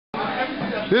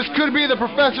This could be the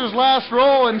professor's last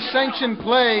roll in sanctioned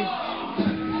play.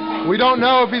 We don't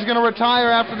know if he's going to retire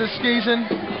after this season.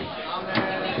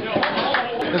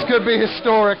 This could be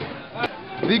historic.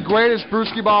 The greatest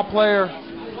Brewskee-Ball player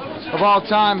of all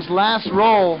time's last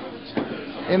roll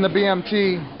in the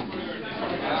BMT.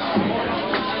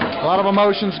 A lot of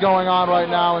emotions going on right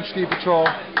now in Ski Patrol.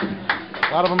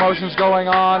 A lot of emotions going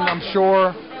on, I'm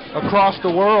sure, across the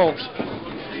world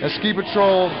as Ski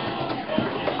Patrol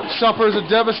suffers a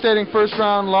devastating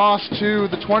first-round loss to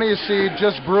the 20th seed,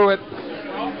 Just Brew It.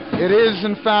 It is,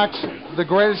 in fact, the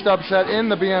greatest upset in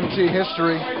the BMT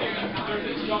history.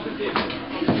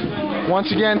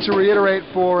 Once again, to reiterate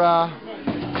for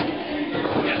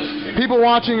people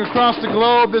watching across the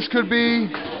globe, this could be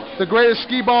the greatest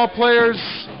skee-ball player's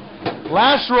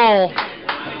last roll.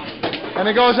 And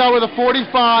it goes out with a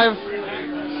 45,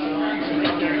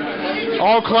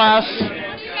 all class.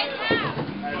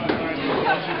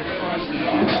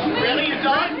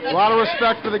 A lot of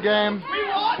respect for the game.